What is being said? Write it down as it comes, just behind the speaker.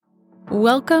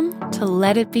Welcome to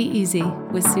Let It Be Easy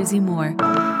with Susie Moore.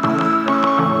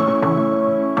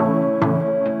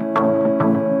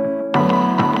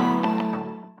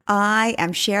 I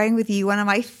am sharing with you one of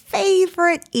my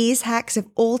favorite ease hacks of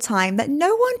all time that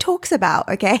no one talks about,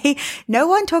 okay? No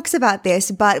one talks about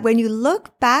this, but when you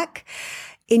look back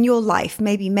in your life,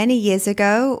 maybe many years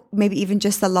ago, maybe even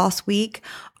just the last week,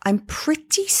 I'm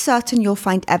pretty certain you'll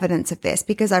find evidence of this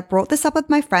because I brought this up with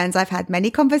my friends. I've had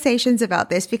many conversations about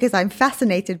this because I'm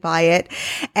fascinated by it.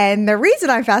 And the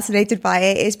reason I'm fascinated by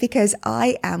it is because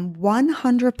I am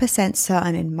 100%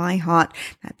 certain in my heart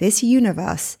that this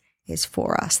universe is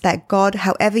for us, that God,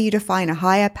 however you define a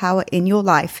higher power in your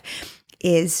life,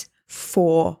 is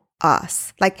for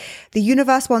us. Like the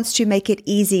universe wants to make it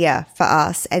easier for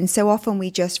us. And so often we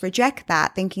just reject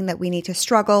that, thinking that we need to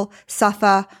struggle,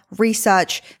 suffer,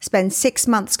 research, spend 6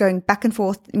 months going back and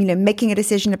forth, making a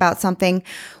decision about something,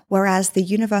 whereas the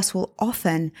universe will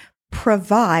often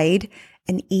provide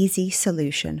an easy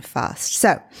solution first.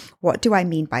 So what do I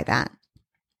mean by that?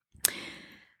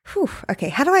 Okay,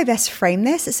 how do I best frame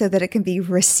this so that it can be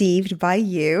received by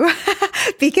you?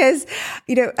 Because,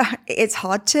 it's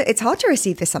hard to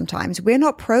receive this sometimes. We're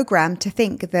not programmed to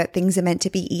think that things are meant to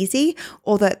be easy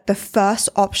or that the first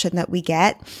option that we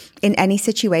get in any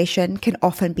situation can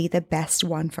often be the best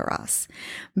one for us.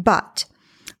 But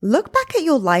look back at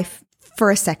your life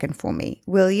for a second for me,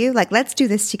 will you? Let's do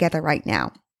this together right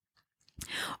now.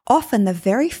 Often the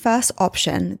very first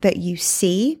option that you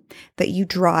see, that you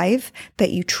drive,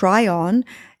 that you try on,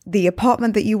 the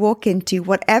apartment that you walk into,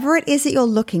 whatever it is that you're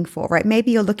looking for, right? Maybe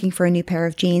you're looking for a new pair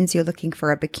of jeans, you're looking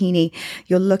for a bikini,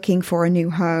 you're looking for a new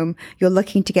home, you're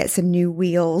looking to get some new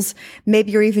wheels.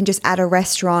 Maybe you're even just at a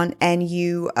restaurant and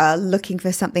you are looking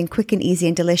for something quick and easy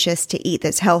and delicious to eat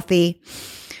that's healthy.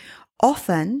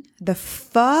 Often, the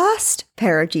first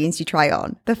pair of jeans you try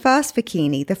on, the first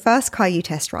bikini, the first car you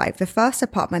test drive, the first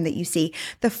apartment that you see,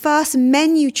 the first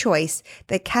menu choice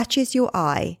that catches your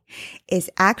eye is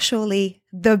actually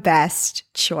the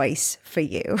best choice for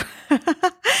you.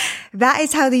 That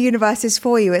is how the universe is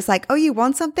for you. It's like, oh, you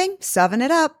want something? Serving it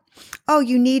up. Oh,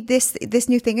 you need this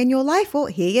new thing in your life? Well,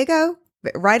 here you go.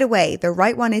 Right away, the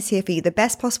right one is here for you. The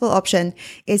best possible option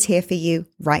is here for you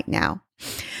right now.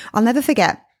 I'll never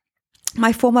forget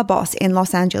my former boss in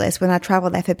Los Angeles, when I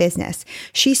traveled there for business,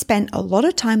 she spent a lot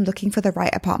of time looking for the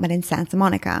right apartment in Santa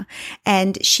Monica.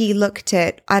 And she looked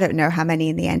at, I don't know how many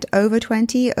in the end, over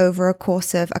 20 over a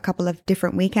course of a couple of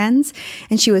different weekends.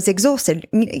 And she was exhausted.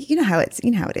 You know how it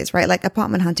is, right? Like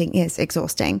apartment hunting is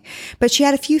exhausting, but she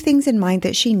had a few things in mind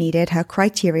that she needed, her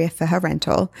criteria for her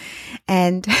rental.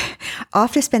 And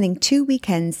after spending 2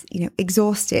 weekends,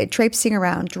 exhausted, traipsing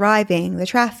around, driving, the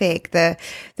traffic, the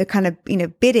kind of,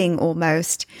 bidding almost,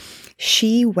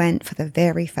 she went for the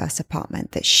very first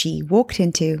apartment that she walked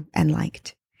into and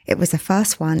liked. It was the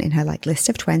first one in her list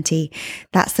of 20.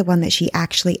 That's the one that she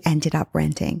actually ended up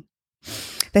renting.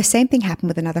 The same thing happened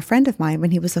with another friend of mine when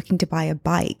he was looking to buy a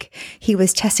bike. He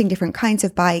was testing different kinds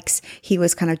of bikes. He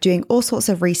was kind of doing all sorts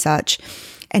of research,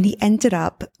 and he ended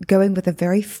up going with the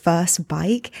very first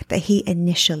bike that he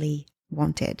initially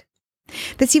wanted.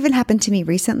 This even happened to me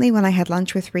recently when I had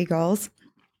lunch with 3 girls.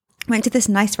 Went to this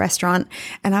nice restaurant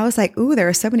and I was like, ooh, there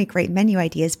are so many great menu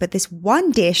ideas, but this one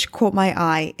dish caught my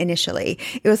eye initially.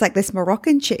 It was like this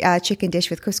Moroccan chicken dish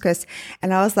with couscous.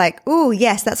 And I was like, ooh,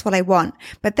 yes, that's what I want.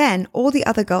 But then all the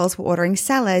other girls were ordering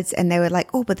salads and they were like,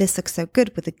 oh, but this looks so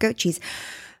good with the goat cheese.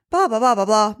 Blah, blah, blah, blah,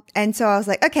 blah. And so I was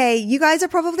like, okay, you guys are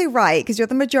probably right because you're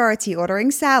the majority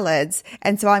ordering salads.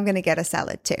 And so I'm going to get a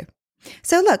salad too.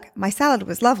 So look, my salad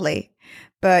was lovely.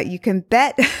 But you can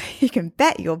bet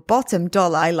your bottom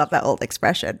dollar, I love that old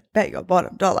expression, bet your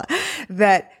bottom dollar,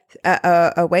 that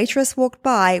a waitress walked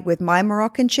by with my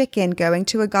Moroccan chicken going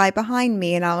to a guy behind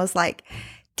me. And I was like,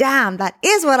 damn, that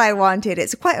is what I wanted.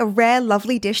 It's quite a rare,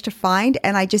 lovely dish to find.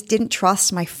 And I just didn't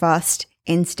trust my first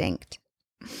instinct.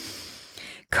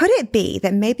 Could it be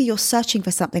that maybe you're searching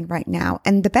for something right now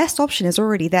and the best option is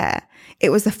already there? It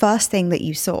was the first thing that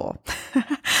you saw.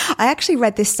 I actually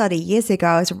read this study years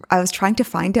ago. I was trying to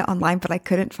find it online, but I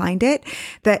couldn't find it.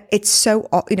 That it's so,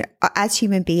 as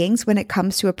human beings, when it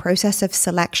comes to a process of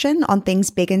selection on things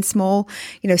big and small,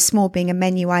 small being a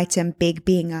menu item, big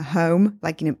being a home,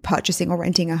 purchasing or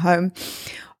renting a home,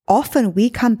 often we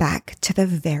come back to the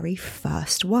very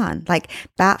first one, like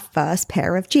that first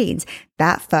pair of jeans,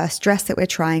 that first dress that we're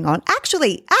trying on.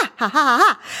 Actually,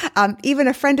 even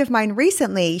a friend of mine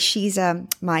recently, she's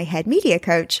my head media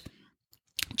coach,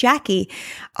 Jackie,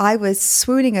 I was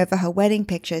swooning over her wedding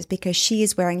pictures because she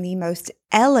is wearing the most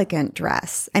elegant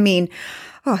dress. I mean,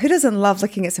 who doesn't love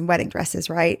looking at some wedding dresses,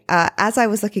 right? As I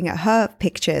was looking at her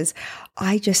pictures,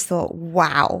 I just thought,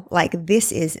 wow, like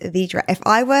this is the dress. If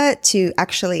I were to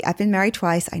actually, I've been married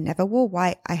twice. I never wore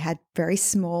white. I had very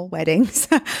small weddings,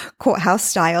 courthouse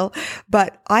style.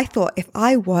 But I thought if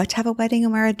I were to have a wedding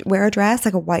and wear a dress,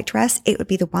 like a white dress, it would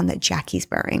be the one that Jackie's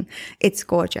wearing. It's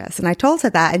gorgeous. And I told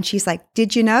her that, and she's like,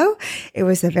 did you know? It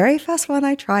was the very first one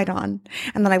I tried on.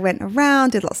 And then I went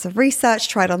around, did lots of research,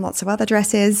 tried on lots of other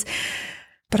dresses.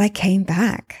 But I came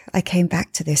back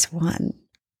to this one.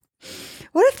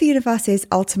 What if the universe is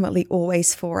ultimately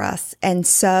always for us and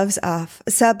serves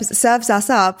us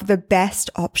up the best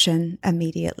option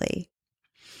immediately?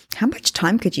 How much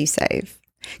time could you save?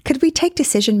 Could we take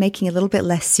decision making a little bit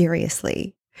less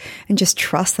seriously and just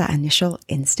trust that initial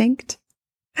instinct?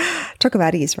 Talk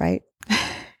about ease, right?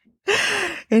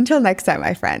 Until next time,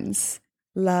 my friends,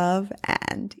 love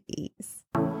and ease.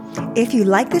 If you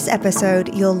like this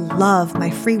episode, you'll love my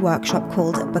free workshop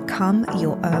called Become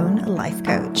Your Own Life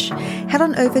Coach. Head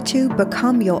on over to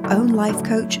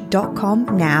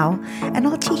becomeyourownlifecoach.com now, and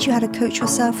I'll teach you how to coach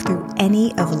yourself through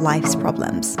any of life's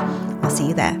problems. I'll see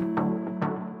you there.